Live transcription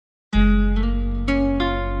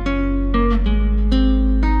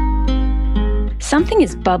Something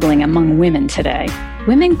is bubbling among women today.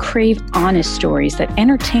 Women crave honest stories that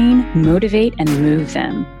entertain, motivate, and move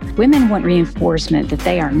them. Women want reinforcement that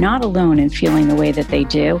they are not alone in feeling the way that they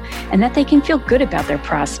do, and that they can feel good about their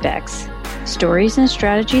prospects. Stories and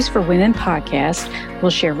Strategies for Women podcast will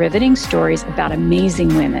share riveting stories about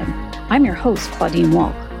amazing women. I'm your host, Claudine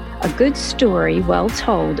Walk. A good story, well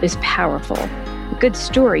told, is powerful. A good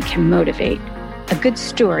story can motivate. A good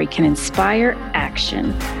story can inspire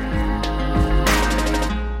action.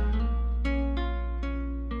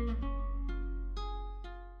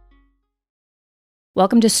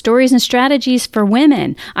 Welcome to Stories and Strategies for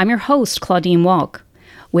Women. I'm your host, Claudine Walk.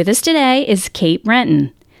 With us today is Kate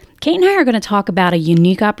Renton. Kate and I are going to talk about a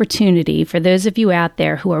unique opportunity for those of you out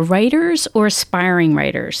there who are writers or aspiring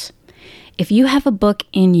writers. If you have a book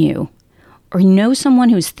in you, or know someone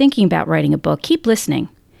who's thinking about writing a book, keep listening.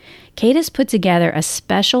 Kate has put together a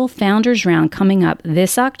special Founders Round coming up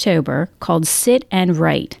this October called Sit and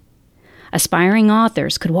Write. Aspiring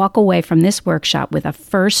authors could walk away from this workshop with a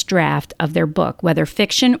first draft of their book, whether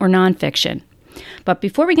fiction or nonfiction. But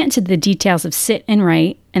before we get into the details of Sit and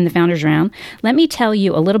Write and the Founders Round, let me tell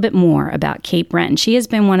you a little bit more about Kate Renton. She has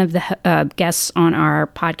been one of the guests on our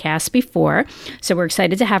podcast before, so we're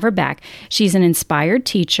excited to have her back. She's an inspired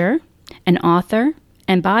teacher, an author,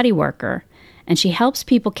 and body worker, and she helps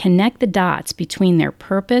people connect the dots between their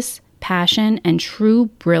purpose, passion, and true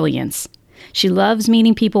brilliance. She loves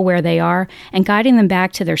meeting people where they are and guiding them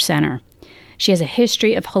back to their center. She has a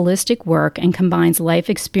history of holistic work and combines life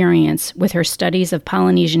experience with her studies of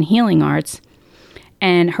Polynesian healing arts,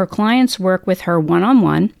 and her clients work with her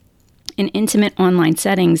one-on-one in intimate online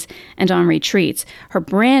settings and on retreats. Her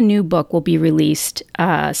brand new book will be released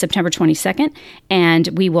September 22nd, and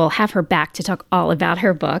we will have her back to talk all about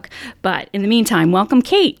her book. But in the meantime, welcome,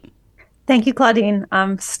 Kate. Thank you, Claudine.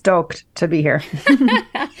 I'm stoked to be here.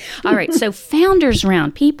 All right. So Founders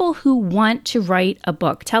Round, people who want to write a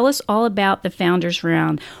book. Tell us all about the Founders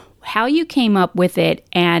Round, how you came up with it,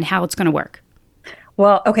 and how it's going to work.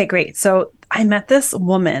 Well, okay, great. So I met this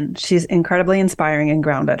woman. She's incredibly inspiring and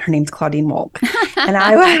grounded. Her name's Claudine Walk. And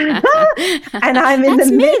I'm in That's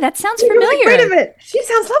the me. That sounds familiar. Wait a minute. She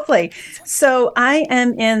sounds lovely. So I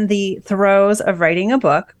am in the throes of writing a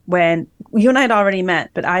book when you and I had already met,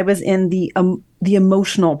 but I was in the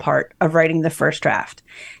emotional part of writing the first draft.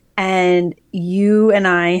 And you and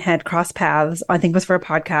I had crossed paths, I think it was for a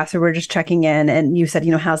podcast, where we were just checking in, and you said,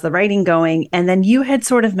 how's the writing going? And then you had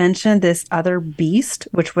sort of mentioned this other beast,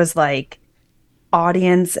 which was like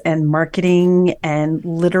audience and marketing and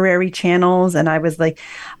literary channels. And I was like,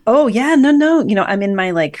 oh yeah, no. I'm in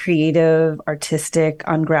my like creative, artistic,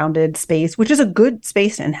 ungrounded space, which is a good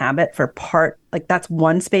space to inhabit for like that's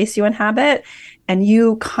one space you inhabit. And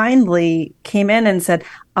you kindly came in and said,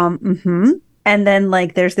 And then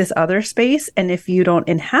like there's this other space. And if you don't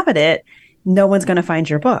inhabit it, no one's going to find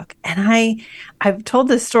your book. And I've told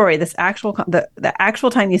this story, the actual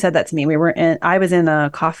time you said that to me, I was in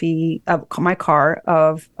my car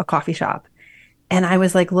of a coffee shop, and I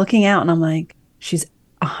was like looking out and I'm like, she's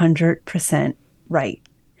 100% right.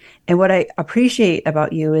 And what I appreciate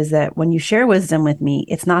about you is that when you share wisdom with me,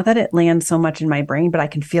 it's not that it lands so much in my brain, but I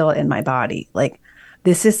can feel it in my body. Like,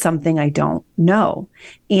 this is something I don't know.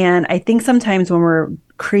 And I think sometimes when we're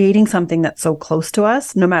creating something that's so close to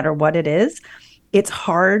us, no matter what it is, it's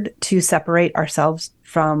hard to separate ourselves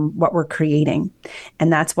from what we're creating.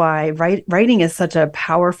 And that's why writing is such a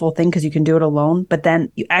powerful thing, because you can do it alone, but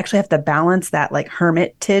then you actually have to balance that like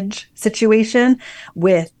hermitage situation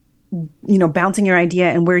with, bouncing your idea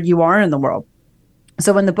and where you are in the world.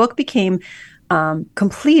 So when the book became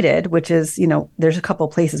completed, which is, there's a couple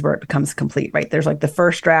places where it becomes complete, right? There's like the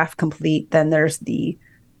first draft complete, then there's the,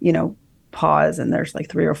 pause, and there's like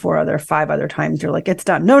 3 or 4 5 other times you're like, it's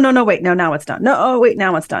done. No, wait, no, now it's done. No, oh, wait,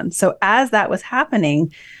 now it's done. So as that was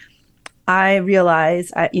happening, I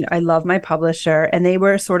realized, I love my publisher, and they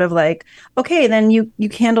were sort of like, okay, then you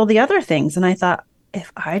handle the other things. And I thought,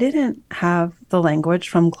 if I didn't have the language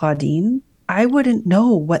from Claudine, I wouldn't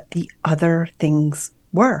know what the other things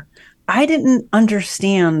were. I didn't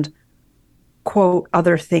understand, quote,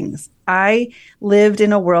 other things. I lived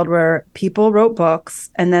in a world where people wrote books,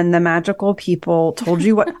 and then the magical people told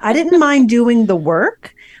you what. I didn't mind doing the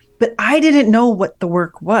work, but I didn't know what the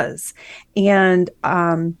work was. And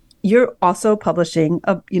you're also publishing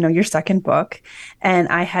your second book, and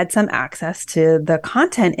I had some access to the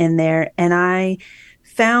content in there, and I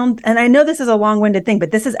found, and I know this is a long-winded thing,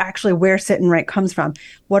 but this is actually where Sit and Write comes from.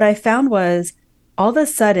 What I found was, all of a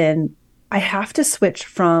sudden, I have to switch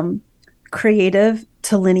from creative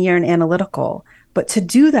to linear and analytical. But to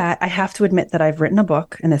do that, I have to admit that I've written a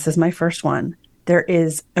book, and this is my first one. there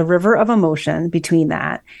is a river of emotion between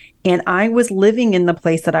that. And I was living in the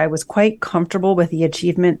place that I was quite comfortable with the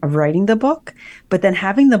achievement of writing the book, but then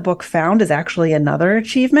having the book found is actually another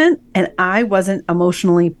achievement. And I wasn't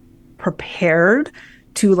emotionally prepared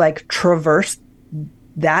to like traverse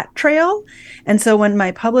that trail. And so when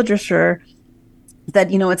my publisher said,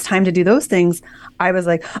 it's time to do those things, I was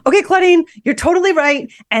like, okay, Claudine, you're totally right.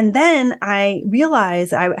 And then I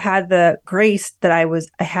realized I had the grace that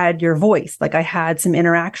I had your voice. Like I had some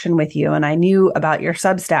interaction with you and I knew about your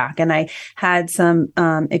Substack and I had some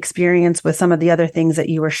experience with some of the other things that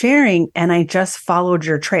you were sharing. And I just followed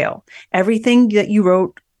your trail. Everything that you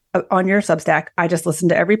wrote on your Substack, I just listened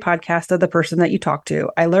to every podcast of the person that you talked to.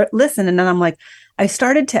 I listened and then I'm like, I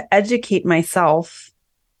started to educate myself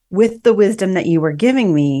with the wisdom that you were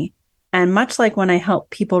giving me. And much like when I help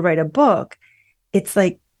people write a book, it's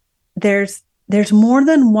like there's more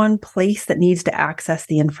than one place that needs to access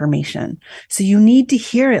the information. So you need to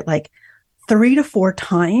hear it like 3 to 4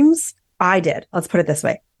 times. I did. Let's put it this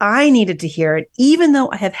way. I needed to hear it, even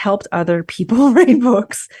though I have helped other people write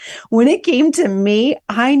books. When it came to me,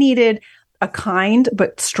 I needed a kind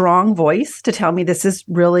but strong voice to tell me this is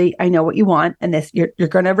really, I know what you want, and this you're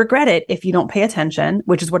going to regret it if you don't pay attention,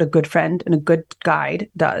 which is what a good friend and a good guide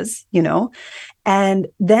does, And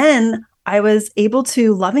then I was able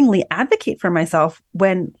to lovingly advocate for myself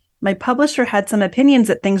when my publisher had some opinions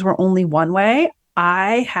that things were only one way.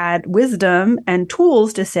 I had wisdom and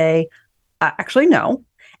tools to say, actually, no.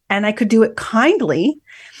 And I could do it kindly.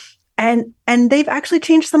 And they've actually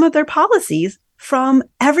changed some of their policies from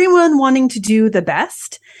everyone wanting to do the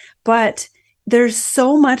best, but there's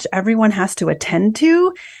so much everyone has to attend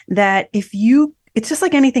to that it's just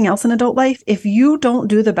like anything else in adult life. If you don't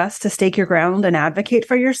do the best to stake your ground and advocate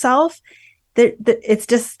for yourself, it's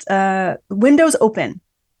just windows open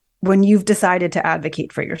when you've decided to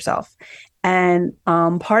advocate for yourself. And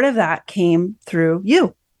part of that came through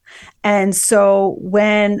you. And so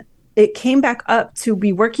when it came back up to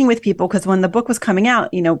be working with people, because when the book was coming out,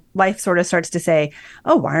 life sort of starts to say,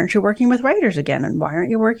 oh, why aren't you working with writers again? And why aren't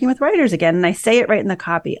you working with writers again? And I say it right in the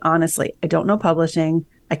copy. Honestly, I don't know publishing.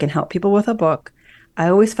 I can help people with a book. I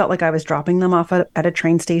always felt like I was dropping them off at a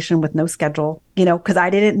train station with no schedule, because I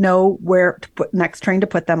didn't know where to put next train to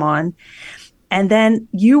put them on. And then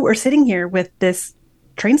you were sitting here with this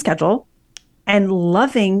train schedule and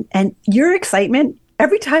loving, and your excitement.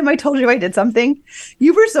 Every time I told you I did something,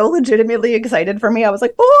 you were so legitimately excited for me. I was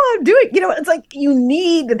like, oh, I'm doing, it's like you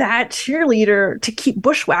need that cheerleader to keep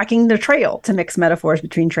bushwhacking the trail, to mix metaphors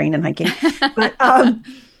between train and hiking. But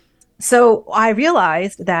so I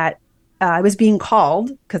realized that I was being called,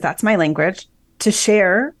 because that's my language, to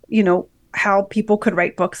share, how people could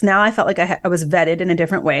write books. Now I felt like I was vetted in a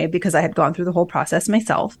different way because I had gone through the whole process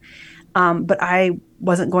myself. But I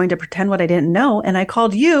wasn't going to pretend what I didn't know. And I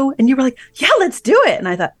called you and you were like, yeah, let's do it. And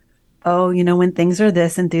I thought, oh, when things are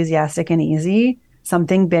this enthusiastic and easy,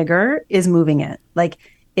 something bigger is moving it. Like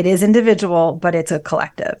it is individual, but it's a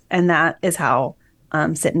collective. And that is how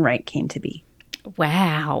Sit and Write came to be.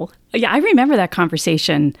 Wow. Yeah, I remember that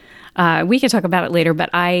conversation. We could talk about it later, but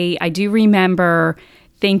I do remember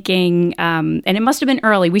thinking, and it must have been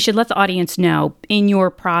early, we should let the audience know in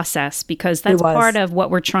your process, because that's part of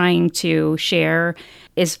what we're trying to share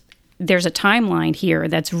is there's a timeline here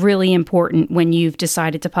that's really important when you've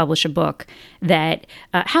decided to publish a book. That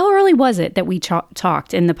how early was it that we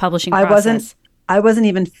talked in the publishing process? I wasn't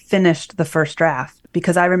even finished the first draft,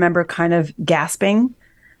 because I remember kind of gasping.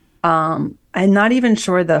 I'm not even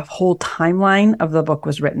sure the whole timeline of the book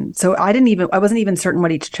was written. So I wasn't even certain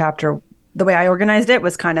what each chapter, the way I organized it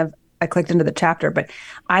was kind of, I clicked into the chapter, but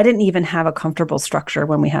I didn't even have a comfortable structure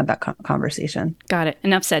when we had that conversation. Got it.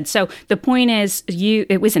 Enough said. So the point is,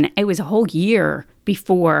 it was a whole year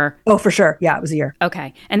before. Oh, for sure. Yeah, it was a year.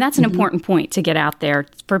 Okay. And that's an important point to get out there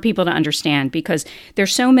for people to understand, because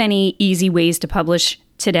there's so many easy ways to publish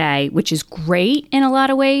today, which is great in a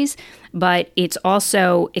lot of ways, but it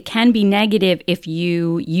can be negative if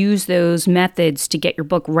you use those methods to get your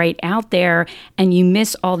book right out there and you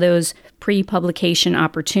miss all those pre-publication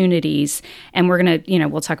opportunities. And we're going to,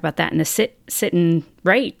 we'll talk about that in the Sit and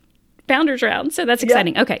Write Founders Round. So that's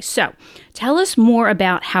exciting. Yeah. Okay. So tell us more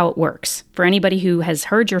about how it works for anybody who has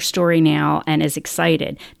heard your story now and is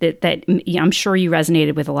excited that I'm sure you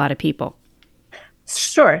resonated with a lot of people.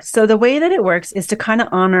 Sure. So the way that it works is to kind of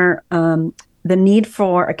honor the need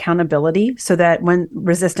for accountability, so that when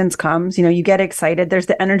resistance comes, you get excited. There's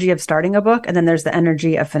the energy of starting a book, and then there's the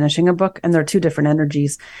energy of finishing a book, and they're two different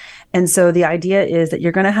energies. And so the idea is that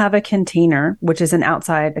you're going to have a container, which is an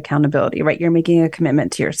outside accountability, right? You're making a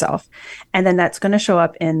commitment to yourself. And then that's going to show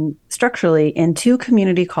up structurally in 2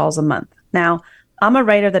 community calls a month. Now, I'm a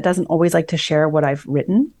writer that doesn't always like to share what I've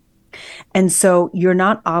written. And so you're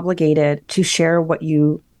not obligated to share what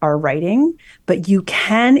you are writing, but you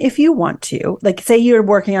can if you want to. Like, say you're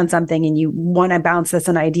working on something and you want to bounce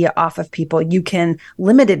an idea off of people, you can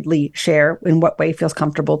limitedly share in what way feels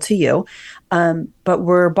comfortable to you. But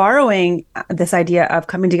we're borrowing this idea of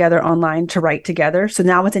coming together online to write together. So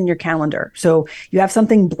now it's in your calendar. So you have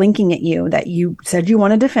something blinking at you that you said you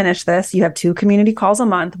wanted to finish this. You have 2 community calls a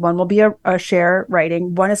month. One will be a share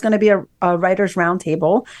writing. One is going to be a writer's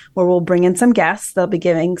roundtable where we'll bring in some guests. They'll be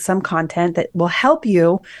giving some content that will help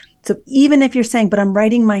you. So even if you're saying, but I'm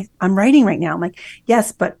writing right now. I'm like,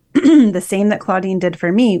 yes, but the same that Claudine did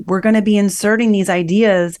for me, we're going to be inserting these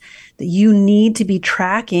ideas that you need to be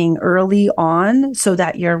tracking early on so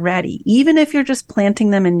that you're ready, even if you're just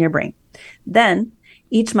planting them in your brain. Then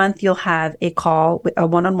each month you'll have a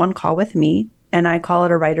one-on-one call with me, and I call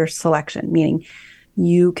it a writer's selection, meaning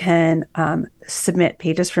you can submit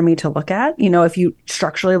pages for me to look at. If you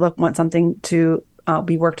structurally want something to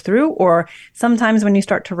be worked through, or sometimes when you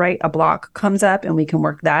start to write, a block comes up and we can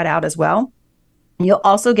work that out as well. You'll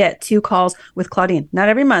also get 2 calls with Claudine. Not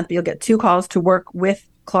every month, but you'll get 2 calls to work with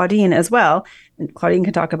Claudine as well. And Claudine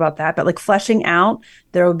can talk about that. But like fleshing out,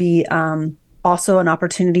 there will be also an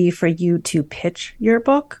opportunity for you to pitch your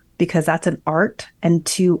book, because that's an art. And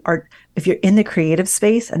if you're in the creative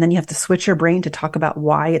space and then you have to switch your brain to talk about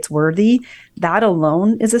why it's worthy, that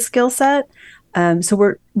alone is a skill set.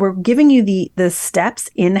 So we're giving you the steps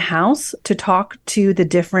in-house to talk to the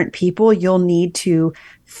different people you'll need to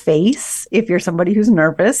face if you're somebody who's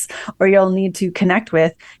nervous, or you'll need to connect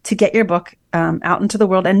with to get your book out into the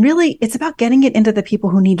world. And really, it's about getting it into the people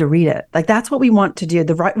who need to read it. Like, that's what we want to do.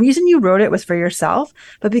 The reason you wrote it was for yourself,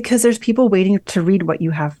 but because there's people waiting to read what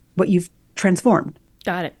you've transformed.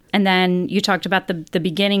 Got it. And then you talked about the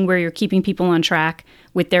beginning where you're keeping people on track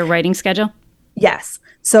with their writing schedule. Yes.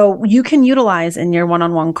 So you can utilize in your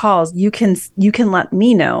one-on-one calls, you can let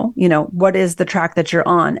me know, what is the track that you're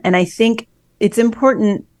on. And I think it's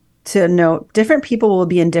important to note different people will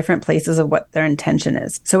be in different places of what their intention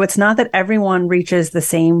is. So it's not that everyone reaches the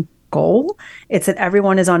same goal. It's that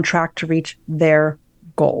everyone is on track to reach their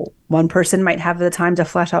goal. One person might have the time to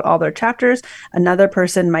flesh out all their chapters. Another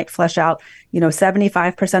person might flesh out,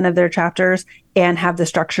 75% of their chapters and have the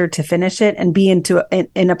structure to finish it and be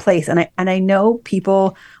in a place. And I know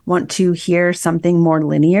people want to hear something more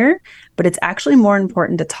linear, but it's actually more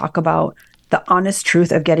important to talk about the honest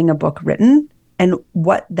truth of getting a book written and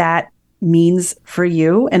what that means for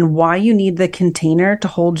you and why you need the container to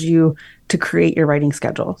hold you to create your writing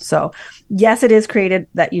schedule. So yes, it is created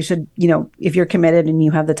that you should, if you're committed and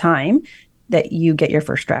you have the time, that you get your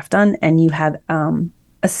first draft done and you have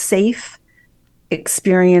a safe,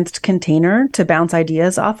 experienced container to bounce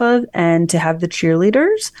ideas off of and to have the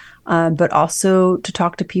cheerleaders, but also to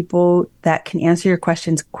talk to people that can answer your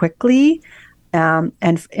questions quickly and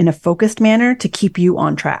in a focused manner to keep you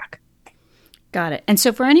on track. Got it. And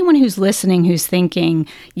so for anyone who's listening, who's thinking,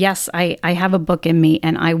 yes, I have a book in me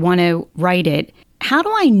and I want to write it, how do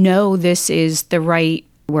I know this is the right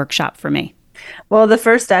workshop for me? Well, the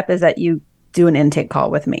first step is that you do an intake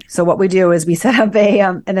call with me. So what we do is we set up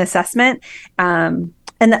an assessment.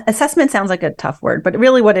 And the assessment sounds like a tough word, but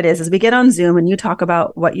really what it is we get on Zoom and you talk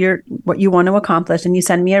about what you want to accomplish, and you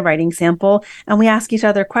send me a writing sample and we ask each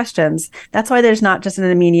other questions. That's why there's not just an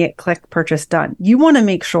immediate click, purchase, done. You want to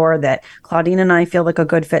make sure that Claudine and I feel like a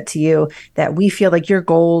good fit to you, that we feel like your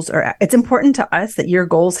goals it's important to us that your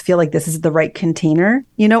goals feel like this is the right container,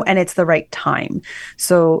 and it's the right time.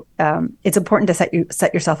 So it's important to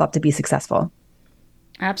set yourself up to be successful.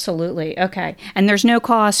 Absolutely. Okay. And there's no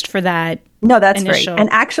cost for that. No, that's great. And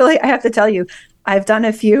actually, I have to tell you, I've done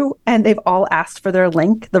a few and they've all asked for their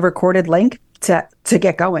link, the recorded link to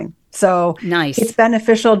get going. So nice. It's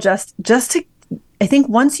beneficial just to, I think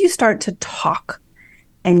once you start to talk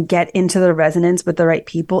and get into the resonance with the right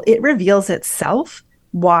people, it reveals itself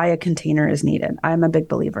why a container is needed. I'm a big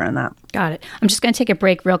believer in that. Got it. I'm just going to take a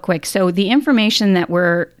break real quick. So the information that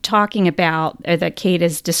we're talking about, that Kate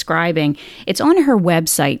is describing, it's on her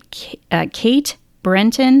website, Kate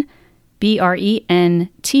Brenton, BRENTON.com.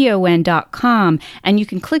 And you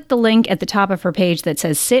can click the link at the top of her page that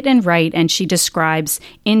says Sit and Write, and she describes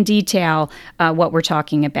in detail what we're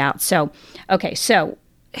talking about. So, okay, so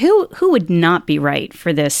who would not be right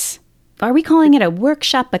for this? Are we calling it a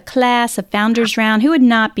workshop, a class, a founder's round? Who would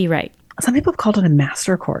not be right? Some people have called it a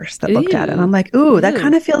master course that looked at it. And I'm like, that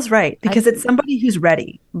kind of feels right, because it's somebody who's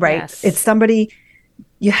ready, right? Yes. It's somebody,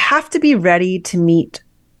 you have to be ready to meet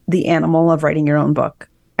the animal of writing your own book.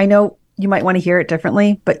 I know you might want to hear it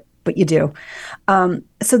differently, but but you do.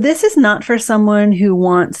 So this is not for someone who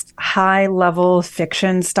wants high level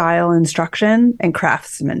fiction style instruction and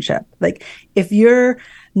craftsmanship. Like if you're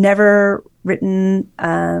never written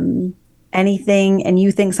anything and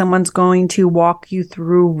you think someone's going to walk you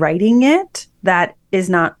through writing it, that is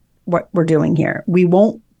not what we're doing here. We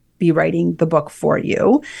won't be writing the book for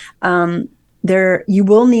you. You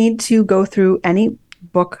will need to go through, any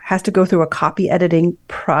book has to go through a copy editing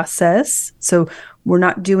process. So we're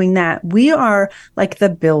not doing that. We are like the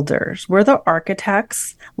builders. We're the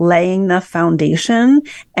architects laying the foundation,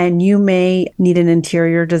 and you may need an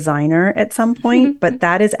interior designer at some point, but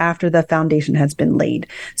that is after the foundation has been laid.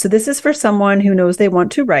 So this is for someone who knows they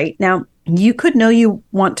want to write. Now, you could know you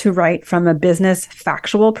want to write from a business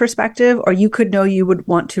factual perspective, or you could know you would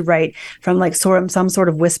want to write from like some sort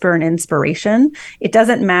of whisper and inspiration. It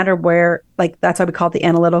doesn't matter where, like that's why we call it the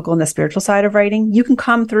analytical and the spiritual side of writing. You can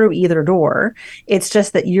come through either door. It's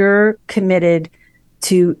just that you're committed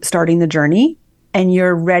to starting the journey and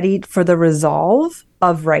you're ready for the resolve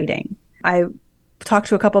of writing. I talked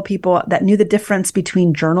to a couple of people that knew the difference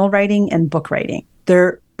between journal writing and book writing.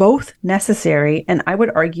 They're both necessary. And I would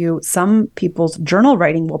argue some people's journal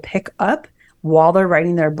writing will pick up while they're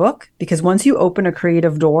writing their book, because once you open a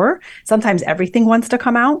creative door, sometimes everything wants to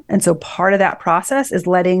come out. And so part of that process is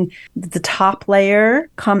letting the top layer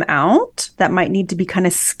come out that might need to be kind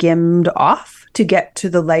of skimmed off to get to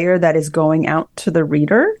the layer that is going out to the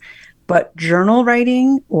reader. But journal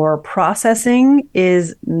writing or processing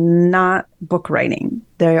is not book writing.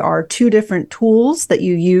 There are two different tools that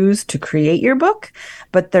you use to create your book,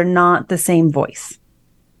 but they're not the same voice.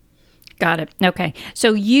 Got it. Okay.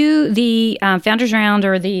 So the Founders Round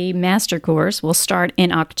or the Master Course will start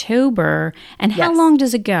in October. And how long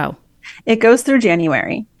does it go? It goes through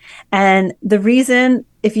January. And the reason,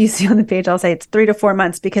 if you see on the page, I'll say it's 3 to 4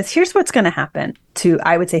 months, because here's what's going to happen to,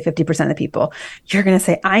 I would say 50% of the people. You're going to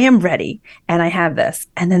say, I am ready and I have this.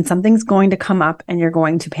 And then something's going to come up and you're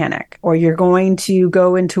going to panic, or you're going to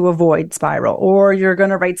go into a void spiral, or you're going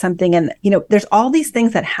to write something. And, there's all these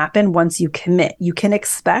things that happen once you commit. You can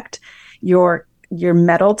expect your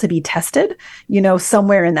mettle to be tested,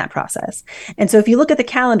 somewhere in that process. And so if you look at the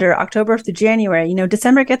calendar, October through January,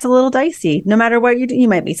 December gets a little dicey. No matter what you do, you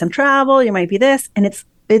might be some travel, you might be this, and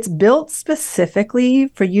it's built specifically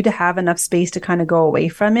for you to have enough space to kind of go away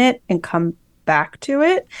from it and come back to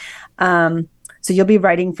it. So you'll be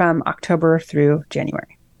writing from October through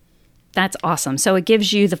January. That's awesome. So it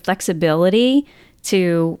gives you the flexibility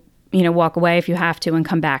to, walk away if you have to and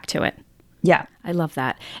come back to it. Yeah. I love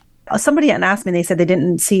that. Somebody had asked me, they said they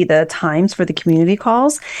didn't see the times for the community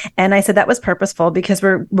calls. And I said that was purposeful because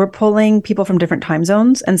we're pulling people from different time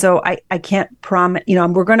zones. And so I can't promise,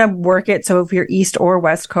 we're going to work it. So if you're East or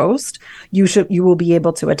West Coast, you will be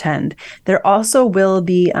able to attend. There also will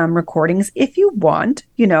be recordings if you want,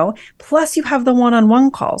 plus you have the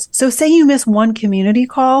one-on-one calls. So say you miss one community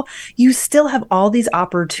call, you still have all these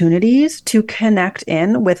opportunities to connect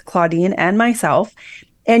in with Claudine and myself.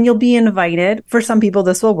 And you'll be invited. For some people,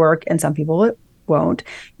 this will work, and some people it won't.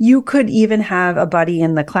 You could even have a buddy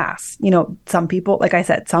in the class. Some people, like I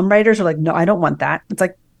said, some writers are like, no, I don't want that. It's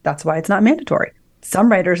like, that's why it's not mandatory.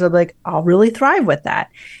 Some writers are like, I'll really thrive with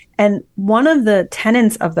that. And one of the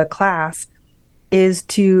tenets of the class is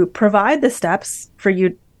to provide the steps for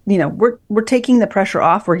you. We're taking the pressure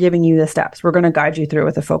off. We're giving you the steps. We're going to guide you through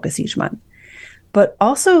with a focus each month. But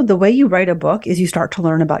also the way you write a book is you start to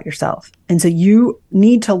learn about yourself. And so you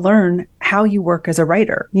need to learn how you work as a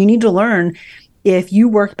writer. You need to learn if you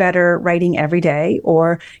work better writing every day,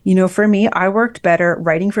 or, for me, I worked better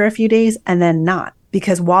writing for a few days and then not.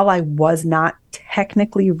 Because while I was not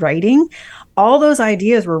technically writing, all those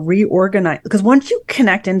ideas were reorganized. Because once you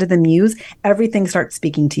connect into the muse, everything starts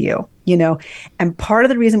speaking to you, And part of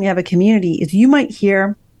the reason we have a community is you might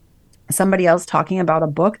hear somebody else talking about a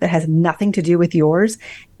book that has nothing to do with yours,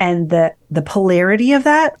 and the polarity of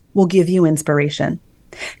that will give you inspiration,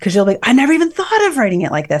 because you'll be, I never even thought of writing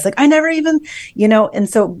it like this. Like I never even, and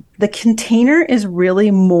so the container is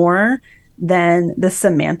really more than the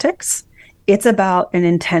semantics. It's about an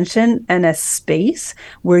intention and a space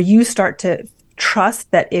where you start to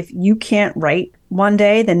trust that if you can't write one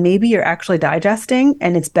day, then maybe you're actually digesting,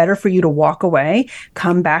 and it's better for you to walk away,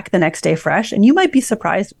 come back the next day fresh, and you might be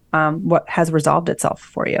surprised what has resolved itself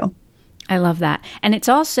for you. I love that. And it's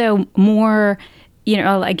also more,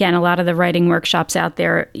 again, a lot of the writing workshops out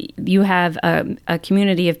there, you have a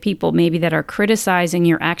community of people maybe that are criticizing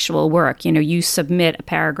your actual work. You submit a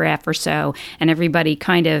paragraph or so, and everybody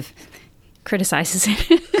kind of criticizes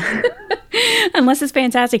it. Unless it's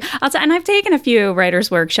fantastic. And I've taken a few writers'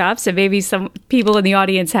 workshops, and maybe some people in the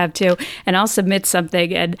audience have too. And I'll submit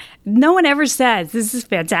something, and no one ever says, this is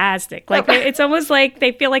fantastic. Like, it's almost like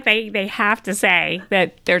they feel like they have to say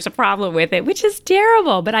that there's a problem with it, which is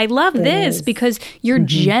terrible. But I love this because you're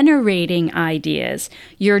generating ideas.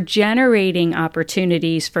 You're generating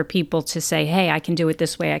opportunities for people to say, hey, I can do it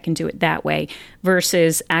this way, I can do it that way,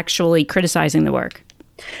 versus actually criticizing the work.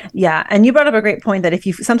 Yeah. And you brought up a great point that if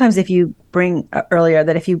you bring earlier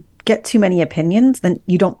that if you get too many opinions, then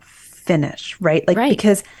you don't finish, right? Like,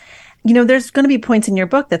 because, there's going to be points in your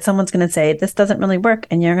book that someone's going to say, this doesn't really work.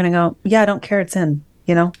 And you're going to go, yeah, I don't care. It's in,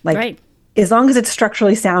 as long as it's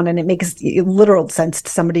structurally sound and it makes literal sense to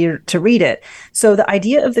somebody to read it. So the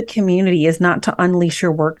idea of the community is not to unleash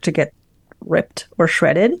your work to get ripped or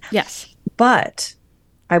shredded. Yes. But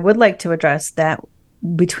I would like to address that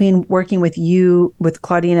between working with you, with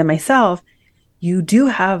Claudine and myself, you do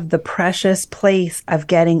have the precious place of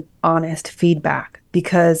getting honest feedback.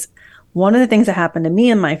 Because one of the things that happened to me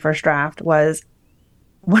in my first draft was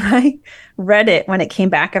when I read it, when it came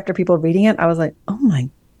back after people reading it, I was like, oh my,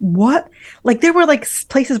 what? Like there were like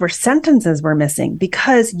places where sentences were missing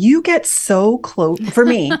because you get so close. For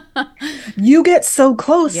me, you get so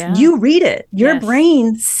close. Yeah. You read it, your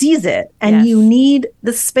brain sees it, and you need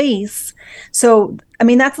the space. So, I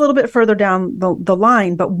mean, that's a little bit further down the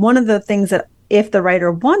line. But one of the things that if the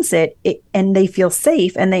writer wants it and they feel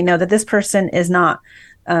safe and they know that this person is not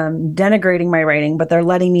denigrating my writing, but they're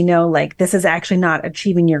letting me know like this is actually not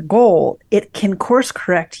achieving your goal, it can course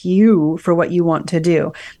correct you for what you want to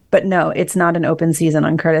do. But no, it's not an open season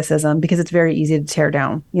on criticism because it's very easy to tear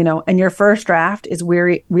down, and your first draft is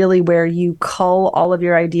really where you cull all of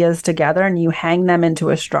your ideas together and you hang them into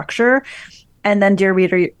a structure. And then, dear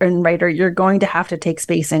reader and writer, you're going to have to take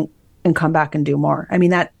space and come back and do more. I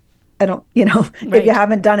mean, that I don't, if you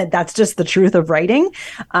haven't done it, that's just the truth of writing.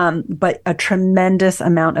 But a tremendous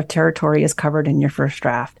amount of territory is covered in your first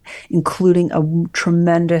draft, including a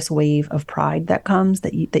tremendous wave of pride that comes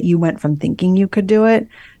that you went from thinking you could do it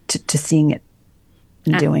to seeing it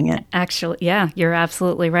and doing it. Actually, yeah, you're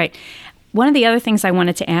absolutely right. One of the other things I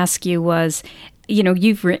wanted to ask you was,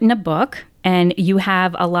 you've written a book and you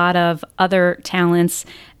have a lot of other talents.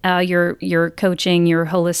 Your coaching, your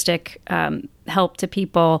holistic help to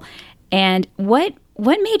people. And what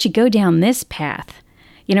made you go down this path?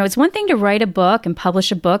 It's one thing to write a book and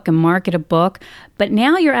publish a book and market a book, but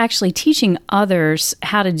now you're actually teaching others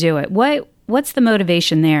how to do it. What's the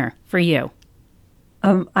motivation there for you?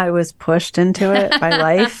 I was pushed into it by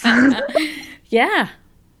life. Yeah.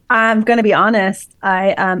 I'm going to be honest.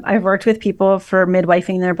 I've worked with people for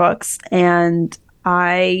midwifing their books and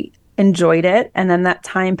I enjoyed it. And then that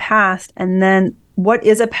time passed. And then what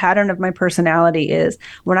is a pattern of my personality is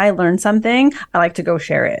when I learn something, I like to go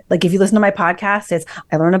share it. Like if you listen to my podcast, it's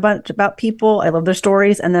I learn a bunch about people. I love their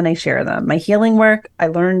stories and then I share them. My healing work, I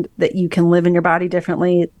learned that you can live in your body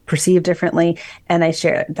differently, perceive differently, and I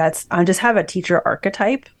share it. I just have a teacher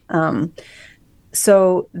archetype.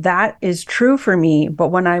 So that is true for me. But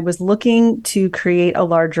when I was looking to create a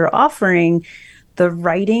larger offering, the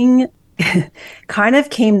writing kind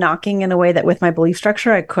of came knocking in a way that with my belief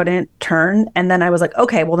structure, I couldn't turn. And then I was like,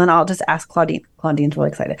 okay, well then I'll just ask Claudine. Claudine's really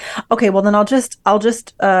excited. Okay, well then I'll just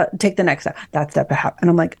take the next step. That step happened. And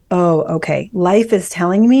I'm like, oh, okay. Life is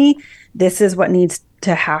telling me this is what needs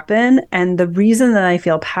to happen. And the reason that I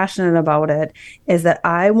feel passionate about it is that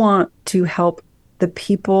I want to help the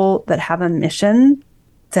people that have a mission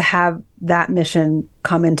to have that mission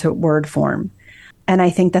come into word form. And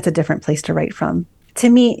I think that's a different place to write from. To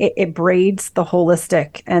me, it braids the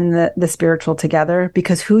holistic and the spiritual together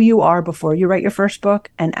because who you are before you write your first book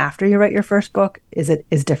and after you write your first book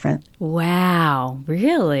is different. Wow,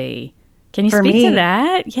 really? Can you speak to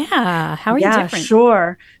that? Yeah. How are you different? Yeah,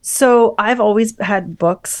 sure. So I've always had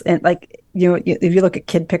books and like, if you look at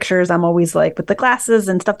kid pictures, I'm always like with the glasses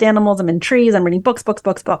and stuffed animals. I'm in trees. I'm reading books.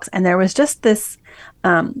 And there was just this,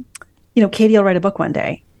 Katie will write a book one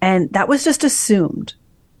day. And that was just assumed.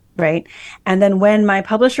 Right. And then when my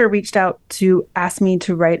publisher reached out to ask me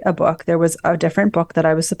to write a book, there was a different book that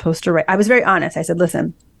I was supposed to write. I was very honest. I said,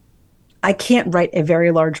 listen, I can't write a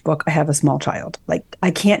very large book. I have a small child. Like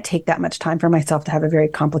I can't take that much time for myself to have a very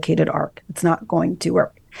complicated arc. It's not going to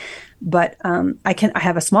work. But I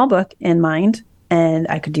have a small book in mind and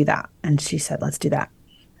I could do that. And she said, let's do that.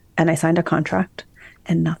 And I signed a contract.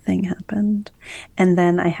 And nothing happened. And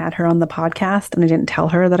then I had her on the podcast and I didn't tell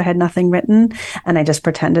her that I had nothing written. And I just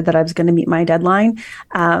pretended that I was going to meet my deadline.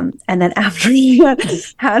 And then after you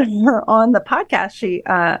had her on the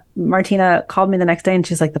podcast, Martina called me the next day and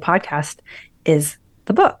she's like, the podcast is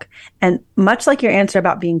the book. And much like your answer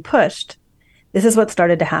about being pushed, this is what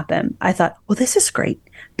started to happen. I thought, well, this is great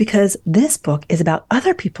because this book is about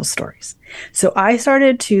other people's stories. So I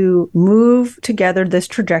started to move together this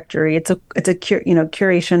trajectory. It's a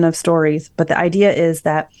curation of stories, but the idea is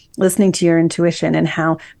that listening to your intuition and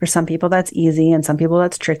how for some people that's easy and some people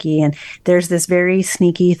that's tricky. And there's this very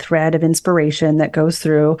sneaky thread of inspiration that goes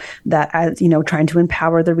through that, as trying to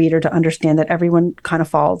empower the reader to understand that everyone kind of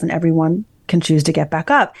falls and everyone can choose to get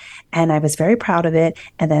back up. And I was very proud of it.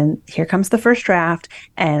 And then here comes the first draft,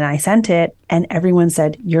 and I sent it, and everyone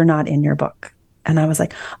said, "You're not in your book." And I was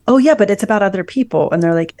like, "Oh yeah, but it's about other people." And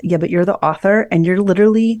they're like, "Yeah, but you're the author and you're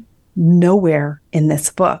literally nowhere in this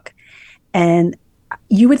book." And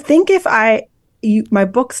you would think my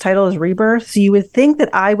book's title is Rebirth, so you would think that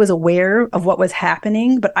I was aware of what was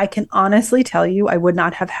happening, but I can honestly tell you I would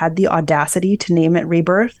not have had the audacity to name it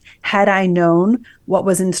Rebirth had I known what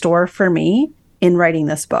was in store for me in writing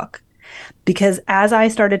this book. Because as I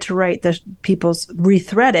started to write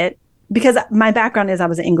rethread it, because my background is I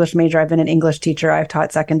was an English major, I've been an English teacher, I've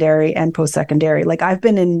taught secondary and post-secondary. Like I've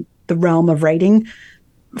been in the realm of writing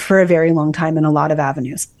for a very long time in a lot of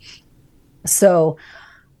avenues. So,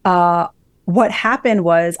 what happened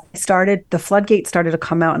was the floodgates started to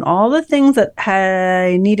come out, and all the things that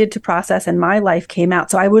I needed to process in my life came out.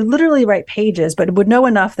 So I would literally write pages, but would know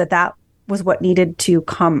enough that was what needed to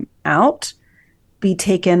come out, be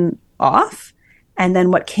taken off. And then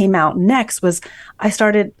what came out next was I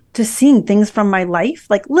started to seeing things from my life,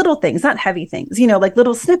 like little things, not heavy things, like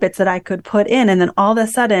little snippets that I could put in. And then all of a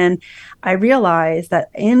sudden I realized that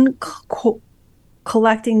in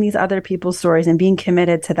collecting these other people's stories and being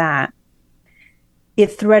committed to that, it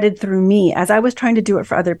threaded through me. As I was trying to do it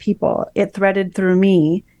for other people, it threaded through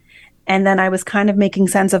me. And then I was kind of making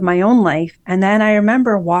sense of my own life. And then I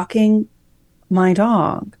remember walking my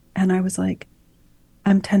dog and I was like,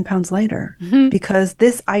 I'm 10 pounds lighter. Mm-hmm. Because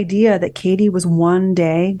this idea that Katie was one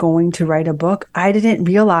day going to write a book, I didn't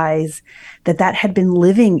realize that had been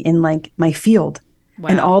living in like my field. Wow.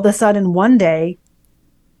 And all of a sudden one day,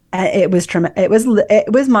 it was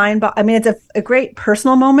mind-boggling. I mean, it's a great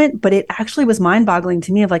personal moment, but it actually was mind-boggling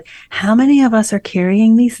to me of like, how many of us are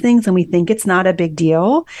carrying these things and we think it's not a big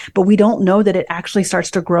deal, but we don't know that it actually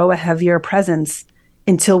starts to grow a heavier presence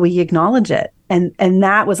until we acknowledge it. And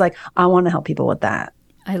that was like, I want to help people with that.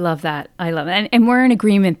 I love that. And we're in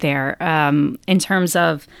agreement there in terms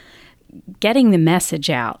of getting the message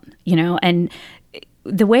out, and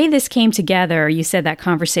the way this came together, you said that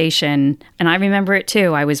conversation, and I remember it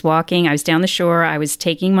too. I was down the shore, I was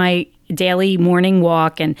taking my daily morning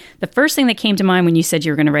walk, and the first thing that came to mind when you said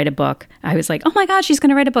you were going to write a book, I was like, oh my God, she's going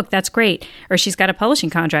to write a book. That's great. Or she's got a publishing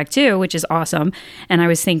contract too, which is awesome. And I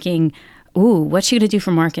was thinking, ooh, what's she going to do for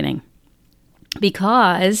marketing?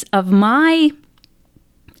 Because of my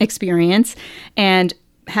experience and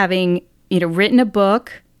having, written a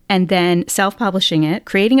book and then self-publishing it,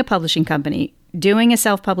 creating a publishing company, doing a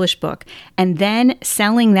self-published book, and then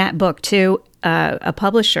selling that book to a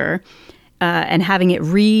publisher and having it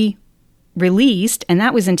re-released, and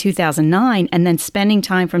that was in 2009, and then spending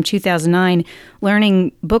time from 2009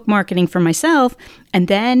 learning book marketing for myself, and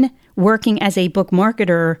then working as a book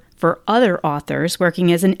marketer for other authors,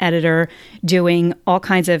 working as an editor, doing all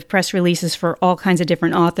kinds of press releases for all kinds of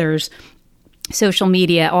different authors, social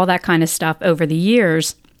media, all that kind of stuff over the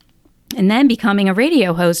years. And then becoming a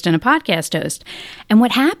radio host and a podcast host. And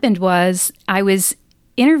what happened was I was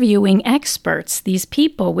interviewing experts, these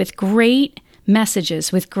people with great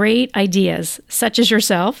messages, with great ideas, such as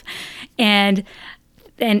yourself. And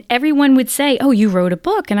everyone would say, oh, you wrote a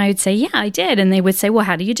book. And I would say, yeah, I did. And they would say, well,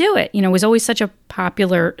 how do you do it? It was always such a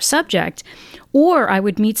popular subject. Or I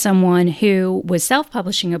would meet someone who was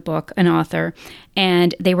self-publishing a book, an author,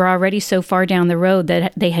 and they were already so far down the road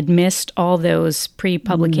that they had missed all those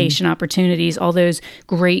pre-publication opportunities, all those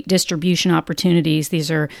great distribution opportunities. These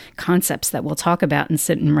are concepts that we'll talk about in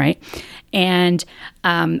Sitten, right? And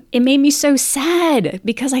it made me so sad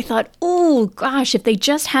because I thought, oh, gosh, if they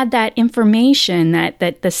just had that information,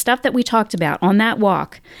 that the stuff that we talked about on that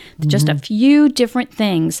walk, just a few different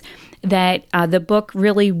things, that the book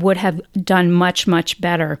really would have done much, much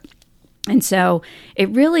better. And so it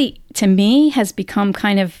really, to me, has become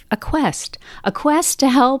kind of a quest to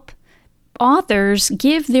help authors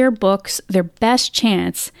give their books their best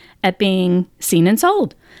chance at being seen and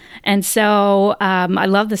sold. And so I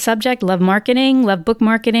love the subject, love marketing, love book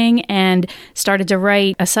marketing, and started to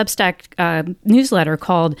write a Substack newsletter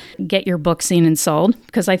called Get Your Book Seen and Sold,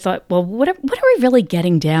 because I thought, well, what are we really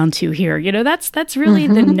getting down to here? That's really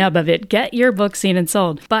the nub of it. Get your book seen and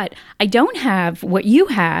sold. But I don't have what you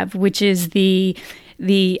have, which is the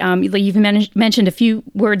You've mentioned a few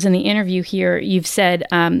words in the interview here. You've said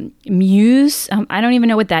muse. I don't even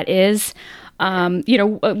know what that is.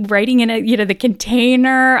 Writing in the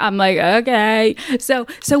container. I'm like, okay. So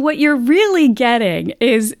what you're really getting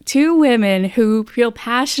is two women who feel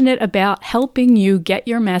passionate about helping you get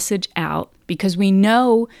your message out, because we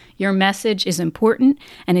know your message is important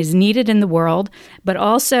and is needed in the world, but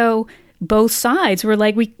also both sides. We're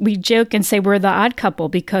like, we joke and say we're the odd couple,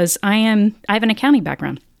 because I have an accounting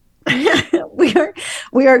background.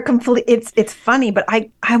 we are complete. It's funny, but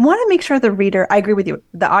I want to make sure the reader, I agree with you,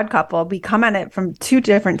 the odd couple, we come at it from two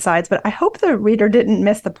different sides, but I hope the reader didn't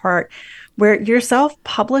miss the part where your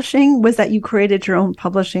self-publishing was that you created your own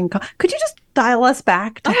publishing. Could you just dial us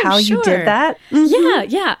back to how you did that? Mm-hmm.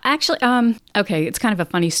 Yeah. Actually, okay, it's kind of a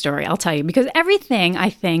funny story, I'll tell you, because everything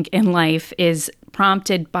I think in life is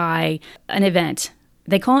prompted by an event.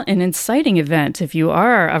 They call it an inciting event. If you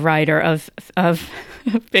are a writer of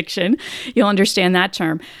fiction, you'll understand that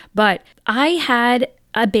term. But I had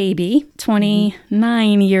a baby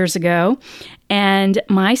 29 years ago, and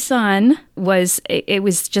my son it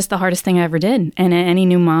was just the hardest thing I ever did. And any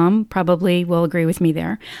new mom probably will agree with me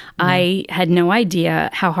there. Yeah. I had no idea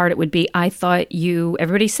how hard it would be. I thought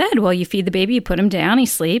everybody said, well, you feed the baby, you put him down, he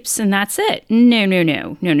sleeps, and that's it.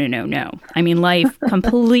 No. I mean, life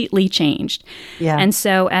completely changed. Yeah. And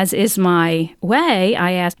so, as is my way,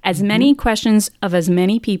 I asked as many questions of as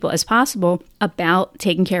many people as possible about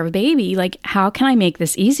taking care of a baby. Like, how can I make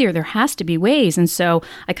this easier? There has to be ways. And so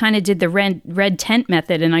I kind of did the red tent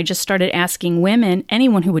method, and I just started asking women,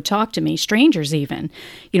 anyone who would talk to me, strangers even,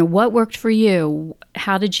 what worked for you?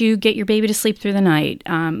 How did you get your baby to sleep through the night?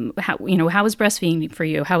 How was breastfeeding for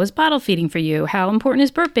you? How was bottle feeding for you? How important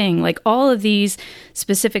is burping? Like all of these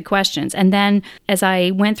specific questions. And then as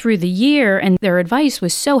I went through the year and their advice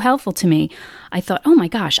was so helpful to me, I thought, oh my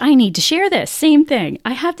gosh, I need to share this. Same thing.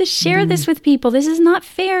 I have to share this with people. This is not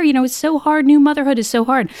fair. It's so hard. New motherhood is so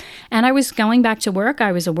hard. And I was going back to work.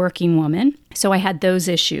 I was a working woman. So I had those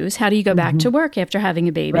issues. How do you go back to work after having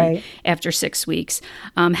a baby after 6 weeks?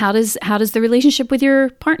 How does the relationship with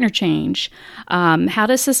your partner change? How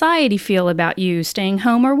does society feel about you staying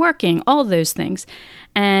home or working? All those things.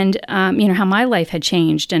 And, how my life had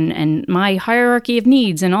changed and my hierarchy of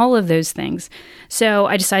needs and all of those things. So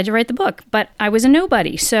I decided to write the book, but I was a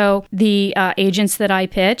nobody. So the agents that I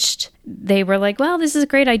pitched, they were like, well, this is a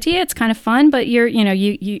great idea. It's kind of fun, but you're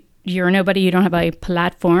a nobody. You don't have a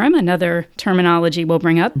platform, another terminology we'll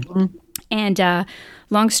bring up. Mm-hmm. And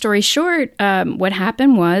long story short, what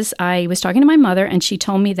happened was I was talking to my mother, and she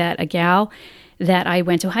told me that a gal that I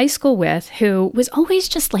went to high school with, who was always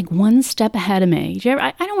just like one step ahead of me.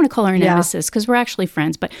 I don't want to call her a nemesis because we're actually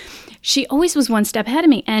friends, but she always was one step ahead of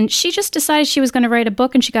me. And she just decided she was going to write a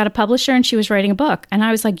book, and she got a publisher, and she was writing a book. And I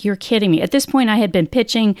was like, you're kidding me. At this point, I had been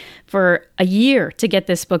pitching for a year to get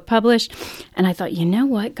this book published. And I thought, you know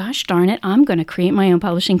what? Gosh darn it. I'm going to create my own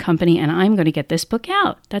publishing company, and I'm going to get this book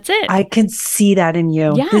out. That's it. I can see that in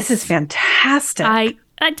you. Yes. This is fantastic. Didn't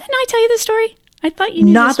I tell you this story? I thought you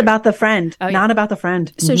knew Not about the friend. Oh, yeah. Not about the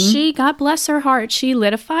friend. So she, God bless her heart, she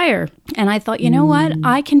lit a fire. And I thought, you know what?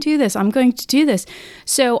 I can do this. I'm going to do this.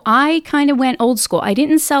 So I kind of went old school. I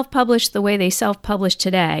didn't self-publish the way they self-publish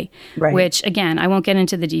today, which, again, I won't get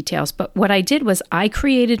into the details. But what I did was I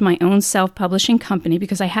created my own self-publishing company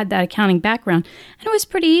because I had that accounting background. And it was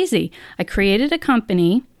pretty easy. I created a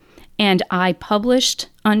company, and I published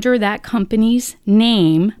under that company's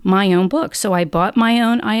name my own book. So I bought my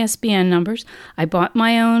own ISBN numbers. I bought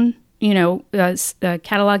my own,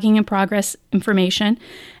 cataloging in progress information.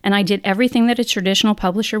 And I did everything that a traditional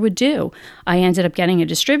publisher would do. I ended up getting a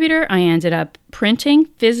distributor. I ended up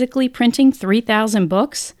physically printing 3,000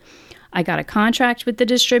 books. I got a contract with the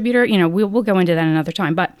distributor. We'll go into that another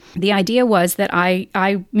time. But the idea was that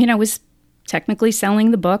I was technically selling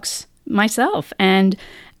the books myself. And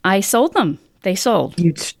I sold them. They sold.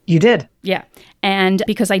 You did? Yeah. And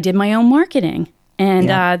because I did my own marketing. And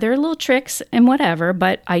there are little tricks and whatever,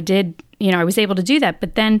 but I did, I was able to do that.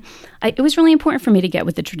 But then it was really important for me to get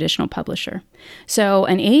with the traditional publisher. So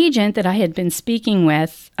an agent that I had been speaking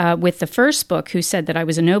with the first book, who said that I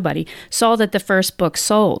was a nobody, saw that the first book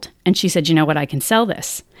sold. And she said, you know what, I can sell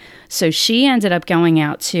this. So she ended up going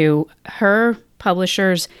out to her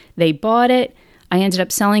publishers. They bought it. I ended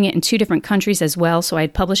up selling it in 2 different countries as well. So I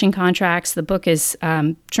had publishing contracts. The book is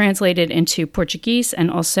translated into Portuguese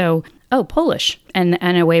and also, Polish. And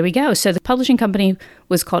away we go. So the publishing company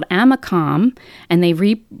was called Amacom, and they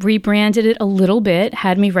rebranded it a little bit,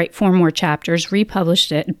 had me write 4 more chapters,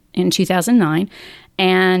 republished it in 2009.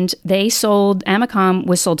 and Amicom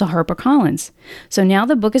was sold to HarperCollins. So now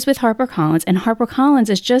the book is with HarperCollins, and HarperCollins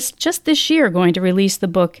is just this year going to release the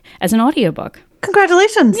book as an audiobook.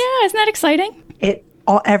 Congratulations. Yeah, isn't that exciting?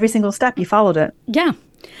 Every single step you followed it. Yeah.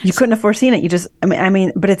 You couldn't have foreseen it. You just,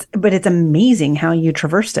 but it's amazing how you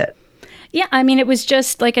traversed it. Yeah, I mean, it was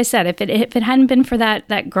just like I said. If it hadn't been for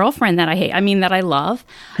that girlfriend that I hate, that I love,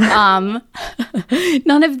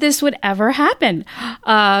 none of this would ever happen.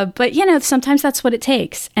 But sometimes that's what it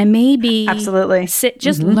takes, and maybe absolutely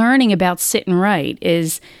learning about sit and write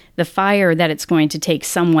is the fire that it's going to take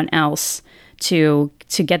someone else to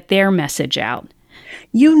get their message out.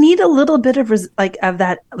 You need a little bit of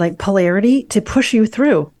that polarity to push you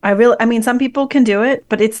through. Some people can do it,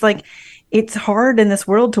 but it's hard in this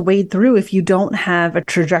world to wade through if you don't have a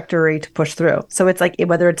trajectory to push through. So it's like,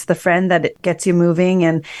 whether it's the friend that it gets you moving.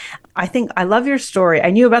 And I think I love your story. I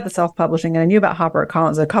knew about the self-publishing and I knew about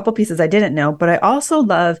HarperCollins, a couple pieces I didn't know, but I also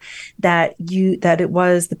love that it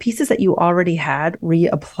was the pieces that you already had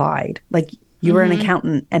reapplied. Like, you were an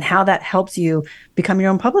accountant, and how that helps you become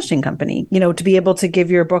your own publishing company, to be able to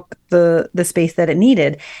give your book the space that it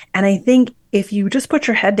needed. And I think if you just put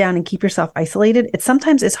your head down and keep yourself isolated,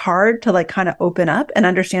 sometimes it's hard to kind of open up and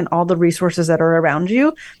understand all the resources that are around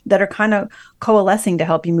you that are kind of coalescing to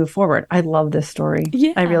help you move forward. I love this story.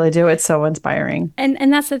 Yeah. I really do. It's so inspiring.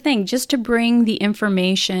 And that's the thing, just to bring the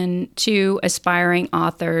information to aspiring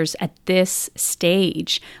authors at this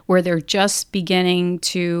stage where they're just beginning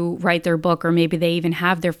to write their book, or maybe they even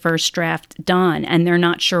have their first draft done and they're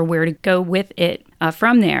not sure where to go with it.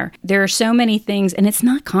 From there. There are so many things, and it's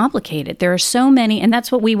not complicated. There are so many, and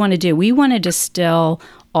that's what we want to do. We want to distill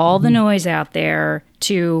all the noise out there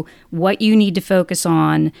to what you need to focus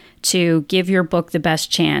on to give your book the best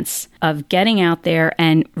chance of getting out there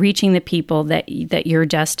and reaching the people that you're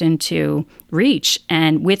destined to reach,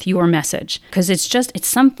 and with your message. Because it's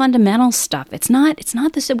some fundamental stuff. It's not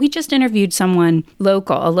this. We just interviewed someone a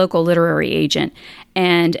local literary agent,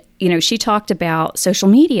 and she talked about social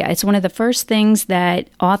media. It's one of the first things that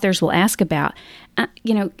authors will ask about.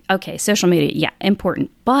 Okay, social media, yeah,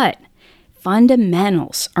 important, but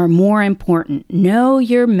fundamentals are more important. Know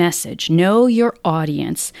your message, know your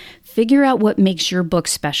audience, figure out what makes your book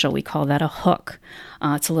special. We call that a hook.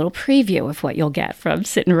 It's a little preview of what you'll get from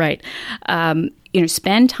Sit and Write.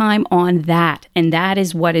 Spend time on that, and that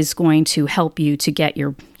is what is going to help you to get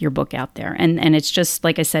your book out there. And it's just,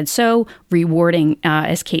 like I said, so rewarding,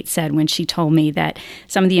 as Kate said, when she told me that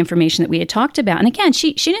some of the information that we had talked about, and again,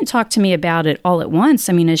 she didn't talk to me about it all at once.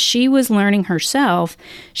 As she was learning herself,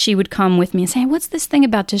 she would come with me and say, hey, what's this thing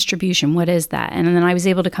about distribution? What is that? And then I was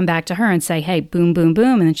able to come back to her and say, hey, boom, boom,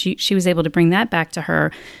 boom. And then she was able to bring that back to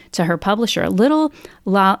her publisher. A little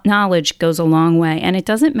knowledge goes a long way. And it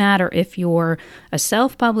doesn't matter if you're a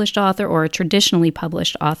self-published author or a traditionally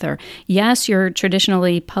published author. Yes, your traditional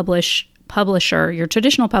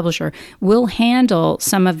publisher will handle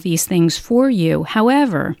some of these things for you.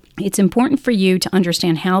 However, it's important for you to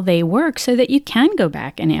understand how they work so that you can go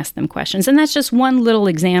back and ask them questions. And that's just one little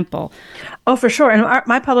example. Oh, for sure. And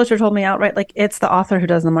my publisher told me outright, it's the author who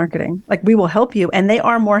does the marketing. We will help you. And they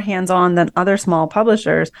are more hands-on than other small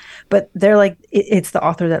publishers, but they're it's the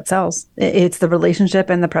author that sells. It's the relationship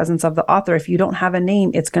and the presence of the author. If you don't have a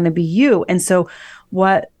name, it's going to be you. And so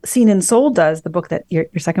what Seen and Sold does, the book that your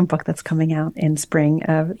second book that's coming out in spring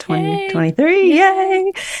of 2023,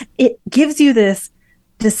 yay! It gives you this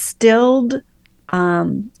distilled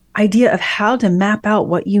idea of how to map out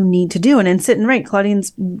what you need to do. And in Sit and Write,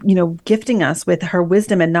 Claudine's, gifting us with her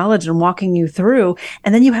wisdom and knowledge and walking you through.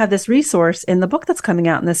 And then you have this resource in the book that's coming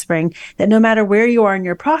out in the spring that no matter where you are in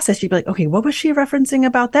your process, you'd be like, okay, what was she referencing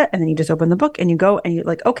about that? And then you just open the book and you go and you're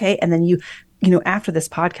like, okay. And then after this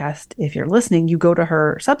podcast, if you're listening, you go to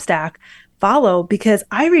her Substack, follow, because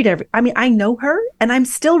I know her and I'm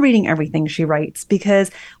still reading everything she writes, because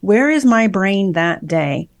where is my brain that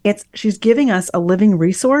day? She's giving us a living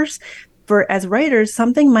resource for, as writers,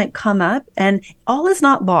 something might come up and all is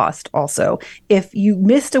not lost. Also, if you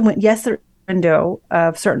missed a window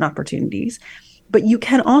of certain opportunities, but you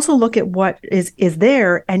can also look at what is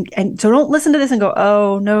there. And so don't listen to this and go,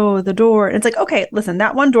 oh no, the door. And it's like, okay, listen,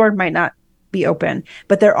 that one door might not be open,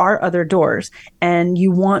 but there are other doors, and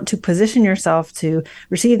you want to position yourself to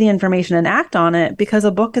receive the information and act on it, because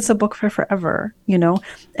a book is a book for forever,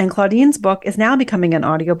 and Claudine's book is now becoming an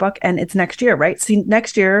audiobook, and it's next year, right? So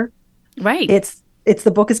next year, right. It's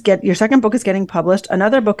the book your second book is getting published.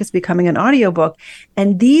 Another book is becoming an audiobook.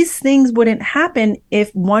 And these things wouldn't happen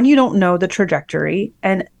if, one, you don't know the trajectory.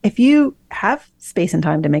 And if you have space and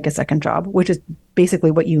time to make a second job, which is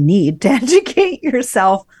basically what you need to educate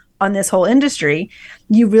yourself on this whole industry.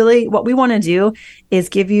 What we want to do is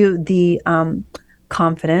give you the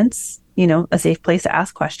confidence, a safe place to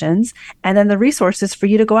ask questions, and then the resources for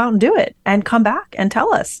you to go out and do it and come back and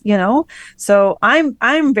tell us, So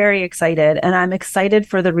I'm very excited, and I'm excited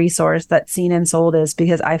for the resource that Seen and Sold is,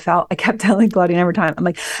 because I kept telling Claudine every time, I'm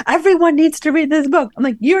like, everyone needs to read this book. I'm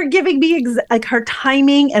like, you're giving me like her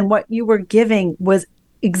timing and what you were giving was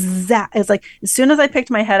exact. It's like, as soon as I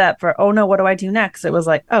picked my head up for, oh no, what do I do next? It was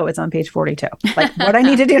like, oh, it's on page 42. Like what I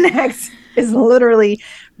need to do next is literally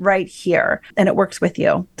right here. And it works with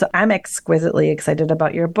you. So I'm exquisitely excited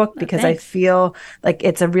about your book because I feel like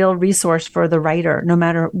it's a real resource for the writer, no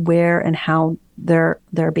matter where and how their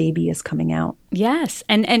baby is coming out. Yes.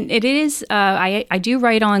 And it is, I do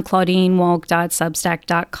write on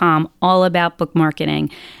claudinewalk.substack.com all about book marketing.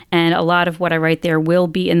 And a lot of what I write there will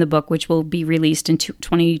be in the book, which will be released in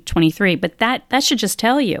 2023. But that should just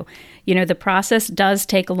tell you, the process does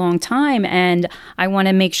take a long time. And I want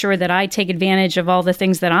to make sure that I take advantage of all the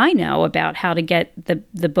things that I know about how to get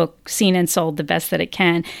the book seen and sold the best that it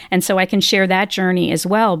can. And so I can share that journey as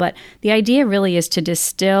well. But the idea really is to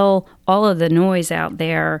distill all of the noise out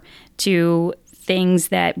there to things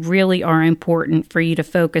that really are important for you to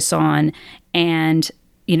focus on and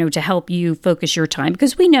to help you focus your time,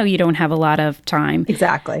 because we know you don't have a lot of time.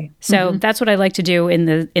 Exactly. So that's what I like to do in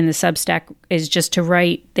the Substack, is just to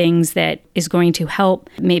write things that is going to help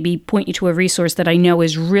maybe point you to a resource that I know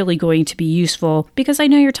is really going to be useful, because I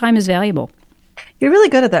know your time is valuable. You're really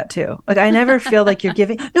good at that too. Like, I never feel like you're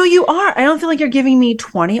giving, no, you are. I don't feel like you're giving me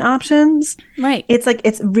 20 options. Right. It's like,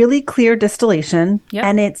 it's really clear distillation,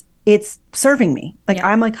 and it's serving me. Like,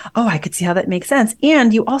 I'm like, oh, I could see how that makes sense.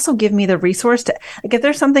 And you also give me the resource to, like, if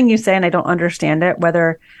there's something you say and I don't understand it,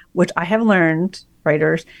 which I have learned,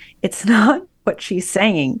 writers, it's not what she's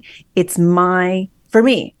saying. It's for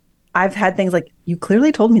me, I've had things like, you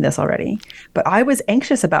clearly told me this already, but I was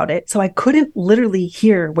anxious about it. So I couldn't literally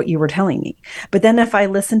hear what you were telling me. But then if I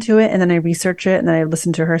listen to it and then I research it and then I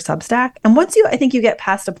listen to her Substack, and once I think you get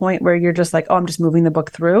past a point where you're just like, oh, I'm just moving the book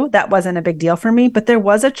through. That wasn't a big deal for me. But there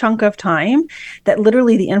was a chunk of time that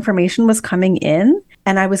literally the information was coming in.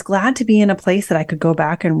 And I was glad to be in a place that I could go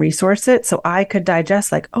back and resource it so I could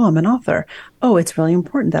digest, like, oh, I'm an author. Oh, it's really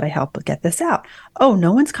important that I help get this out. Oh,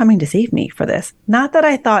 no one's coming to save me for this. Not that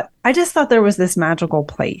I just thought there was this magical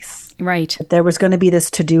place. Right. There was going to be this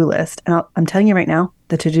to-do list. And I'm telling you right now,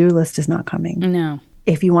 the to-do list is not coming. No.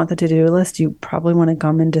 If you want the to-do list, you probably want to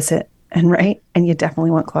come in to sit and write. And you definitely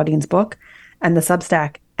want Claudine's book and the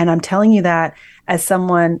Substack. And I'm telling you that as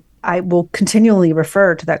someone, I will continually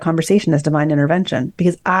refer to that conversation as divine intervention,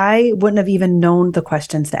 because I wouldn't have even known the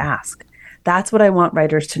questions to ask. That's what I want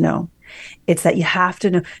writers to know. It's that you have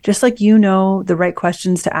to know, just like the right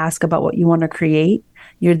questions to ask about what you want to create,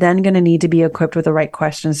 you're then going to need to be equipped with the right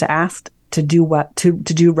questions to ask to do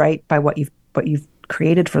right by what you've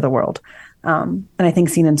created for the world. And I think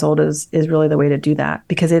Seen and Sold is really the way to do that,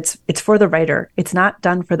 because it's for the writer. It's not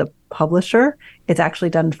done for the publisher. It's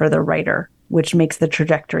actually done for the writer, which makes the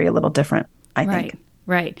trajectory a little different, I think.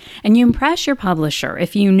 Right. And you impress your publisher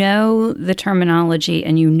if you know the terminology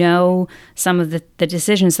and you know some of the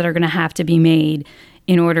decisions that are going to have to be made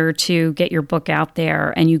in order to get your book out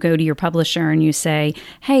there, and you go to your publisher and you say,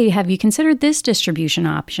 hey, have you considered this distribution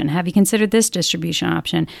option? Have you considered this distribution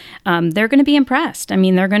option? They're going to be impressed. I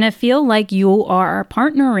mean, they're going to feel like you are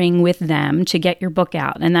partnering with them to get your book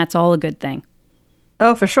out, and that's all a good thing.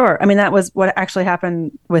 Oh, for sure. I mean, that was what actually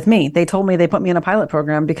happened with me. They told me they put me in a pilot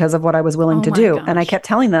program because of what I was willing to do. Gosh. And I kept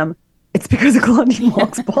telling them, it's because of Claudine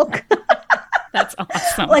Walk's book. That's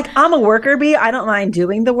awesome. Like, I'm a worker bee. I don't mind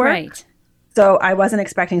doing the work. Right. So I wasn't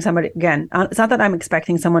expecting somebody, again, it's not that I'm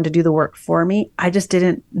expecting someone to do the work for me. I just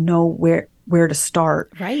didn't know where to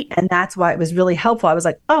start. Right. And that's why it was really helpful. I was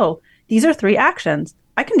like, oh, these are 3 actions.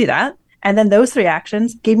 I can do that. And then those 3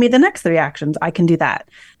 actions gave me the next 3 actions. I can do that.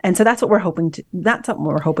 And so that's what we're hoping to, that's what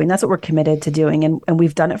we're committed to doing. And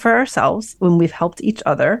we've done it for ourselves when we've helped each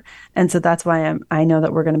other. And so that's why I know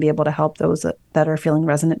that we're going to be able to help those that are feeling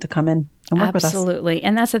resonant to come in and work with us. Absolutely.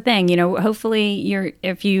 And that's the thing, hopefully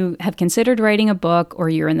if you have considered writing a book or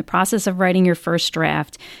you're in the process of writing your first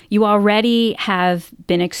draft, you already have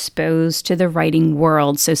been exposed to the writing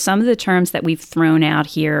world. So some of the terms that we've thrown out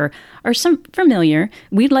here are some familiar.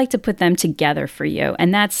 We'd like to put them together for you.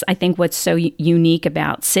 And that's, I think, what's so unique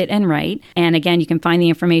about Sit and Write. And again, you can find the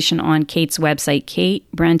information on Kate's website,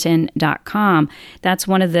 katebrenton.com. That's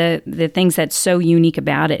one of the things that's so unique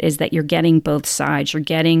about it, is that you're getting both sides. You're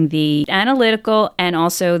getting the analytical and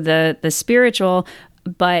also the spiritual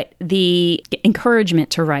but the encouragement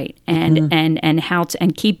to write and how to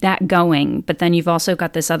and keep that going. But then you've also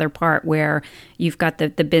got this other part where you've got the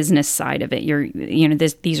business side of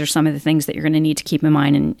it. These are some of the things that you're going to need to keep in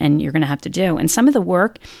mind and you're going to have to do. And some of the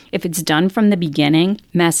work, if it's done from the beginning,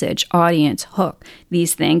 message, audience, hook,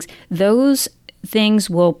 these things, those things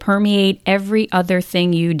will permeate every other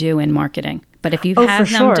thing you do in marketing. But if you have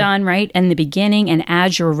them done right in the beginning and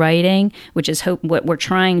as you're writing, which is what we're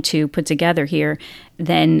trying to put together here,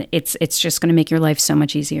 then it's just going to make your life so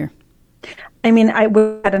much easier. I mean, I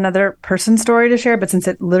had another person story to share, but since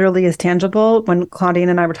it literally is tangible, when Claudine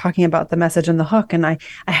and I were talking about the message and the hook, and I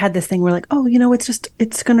had this thing where like, oh,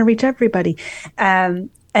 it's going to reach everybody. And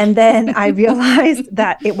then I realized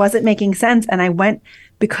that it wasn't making sense. And I went,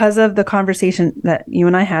 because of the conversation that you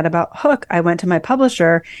and I had about hook, I went to my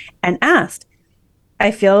publisher and asked, I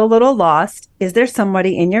feel a little lost. Is there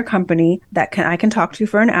somebody in your company that I can talk to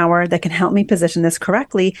for an hour that can help me position this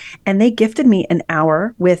correctly? And they gifted me an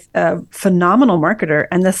hour with a phenomenal marketer,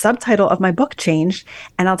 and the subtitle of my book changed.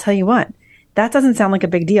 And I'll tell you what, that doesn't sound like a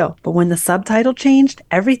big deal. But when the subtitle changed,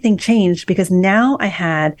 everything changed, because now I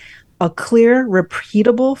had a clear,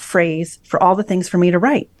 repeatable phrase for all the things for me to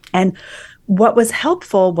write. And what was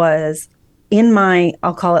helpful was in my,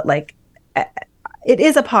 I'll call it like, it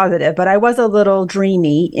is a positive, but I was a little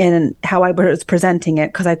dreamy in how I was presenting it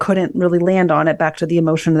because I couldn't really land on it, back to the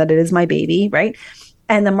emotion that it is my baby, right?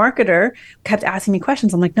 And the marketer kept asking me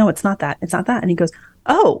questions. I'm like, no, it's not that. It's not that. And he goes,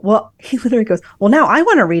 oh, well, he literally goes, well, now I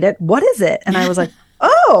want to read it. What is it? And I was like,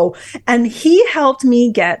 oh, and he helped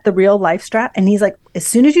me get the real life strat. And he's like, as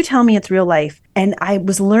soon as you tell me it's real life. And I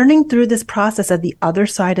was learning through this process of the other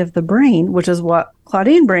side of the brain, which is what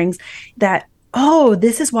Claudine brings, that oh,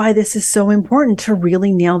 this is why this is so important to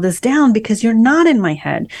really nail this down, because you're not in my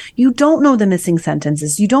head. You don't know the missing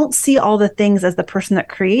sentences. You don't see all the things as the person that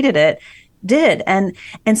created it did. And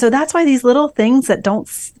so that's why these little things that don't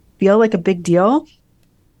feel like a big deal,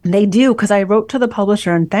 they do. Because I wrote to the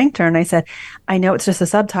publisher and thanked her. And I said, I know it's just a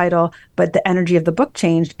subtitle, but the energy of the book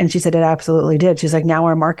changed. And she said, it absolutely did. She's like, now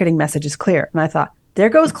our marketing message is clear. And I thought, there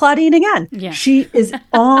goes Claudine again. Yeah. She is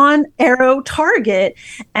on arrow target.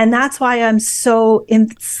 And that's why I'm so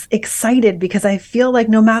excited, because I feel like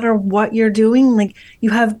no matter what you're doing, like you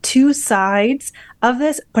have two sides of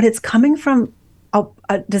this, but it's coming from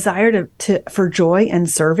a desire for joy and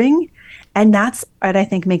serving. And that's what I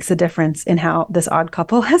think makes a difference in how this odd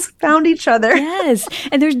couple has found each other. Yes.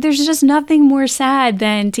 And there's just nothing more sad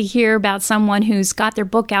than to hear about someone who's got their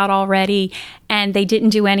book out already and they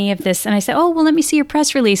didn't do any of this. And I say, oh, well, let me see your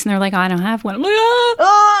press release. And they're like, oh, I don't have one. I'm like,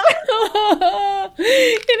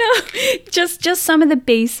 just some of the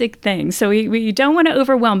basic things. So we don't want to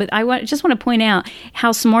overwhelm, but just want to point out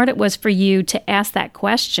how smart it was for you to ask that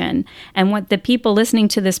question. And what the people listening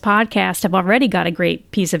to this podcast have already got a great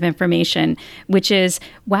piece of information, which is,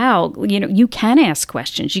 wow, you can ask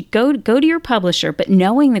questions. You go to your publisher, but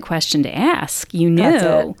knowing the question to ask,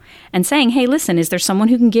 and saying, hey, listen, is there someone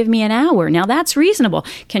who can give me an hour? Now that's reasonable.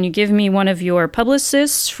 Can you give me one of your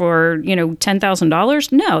publicists for,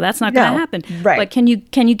 $10,000? No, that's not going to happen. Right. But can you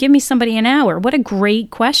give me somebody an hour? What a great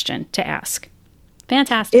question to ask.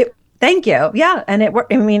 Fantastic. Thank you. Yeah. And it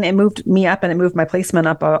moved me up, and it moved my placement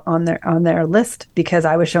up on their list, because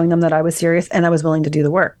I was showing them that I was serious and I was willing to do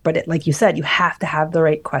the work. But like you said, you have to have the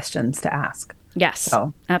right questions to ask. Yes,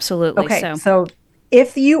 absolutely. Okay. So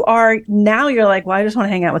if you are now, you're like, well, I just want to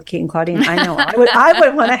hang out with Kate and Claudine. I know I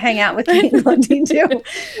would want to hang out with Kate and Claudine too.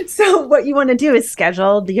 So what you want to do is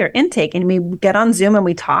schedule your intake, and we get on Zoom and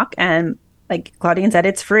we talk, and like Claudine said,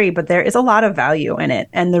 it's free, but there is a lot of value in it.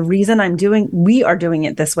 And the reason we are doing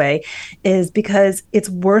it this way is because it's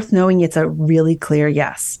worth knowing it's a really clear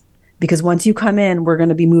yes. Because once you come in, we're going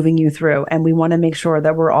to be moving you through, and we want to make sure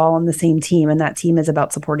that we're all on the same team, and that team is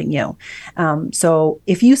about supporting you. So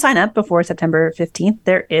if you sign up before September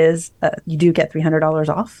 15th, you do get $300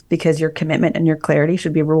 off, because your commitment and your clarity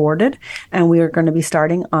should be rewarded. And we are going to be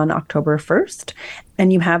starting on October 1st.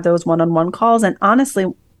 And you have those one-on-one calls. And honestly,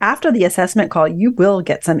 after the assessment call, you will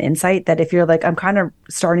get some insight that if you're like, I'm kind of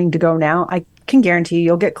starting to go now, I can guarantee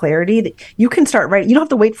you'll get clarity that you can start writing. You don't have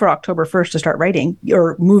to wait for October 1st to start writing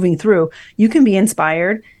or moving through. You can be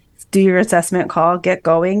inspired, do your assessment call, get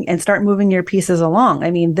going, and start moving your pieces along. I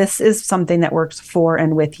mean, this is something that works for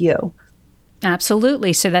and with you.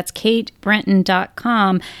 Absolutely. So that's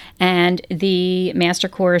katebrenton.com, and the master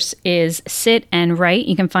course is Sit and Write.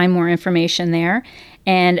 You can find more information there.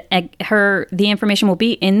 And the information will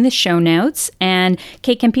be in the show notes. And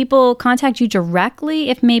Kate, can people contact you directly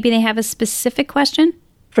if maybe they have a specific question?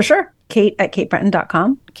 For sure.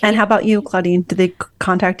 Kate@katebrenton.com. And how about you, Claudine? Did they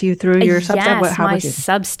contact you through your Substack? Yes, my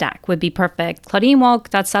Substack would be perfect.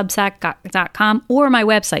 ClaudineWalk.substack.com or my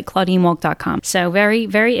website, ClaudineWalk.com. So very,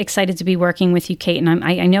 very excited to be working with you, Kate. And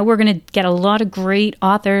I know we're going to get a lot of great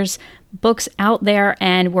authors, books out there,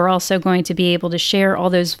 and we're also going to be able to share all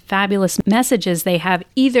those fabulous messages they have,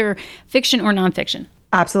 either fiction or nonfiction.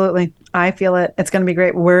 Absolutely. I feel it. It's going to be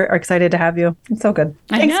great. We're excited to have you. It's so good.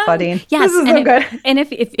 Thanks, Claudine. Yes. This is so good. And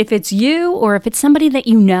if it's you, or if it's somebody that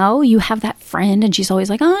you know, you have that friend and she's always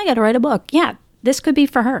like, oh, I got to write a book. Yeah, this could be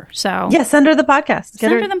for her. So yeah, send her the podcast.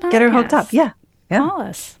 Get her hooked up. Yeah. Call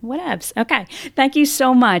us. Whatevs. Okay. Thank you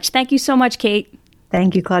so much. Thank you so much, Kate.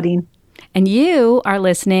 Thank you, Claudine. And you are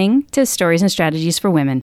listening to Stories and Strategies for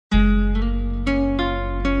Women.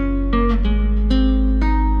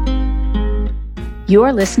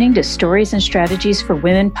 You're listening to Stories and Strategies for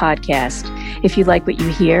Women podcast. If you like what you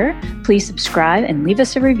hear, please subscribe and leave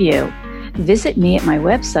us a review. Visit me at my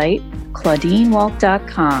website,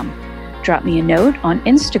 ClaudineWalk.com. Drop me a note on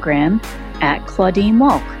Instagram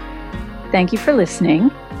 @ClaudineWalk. Thank you for listening.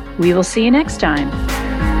 We will see you next time.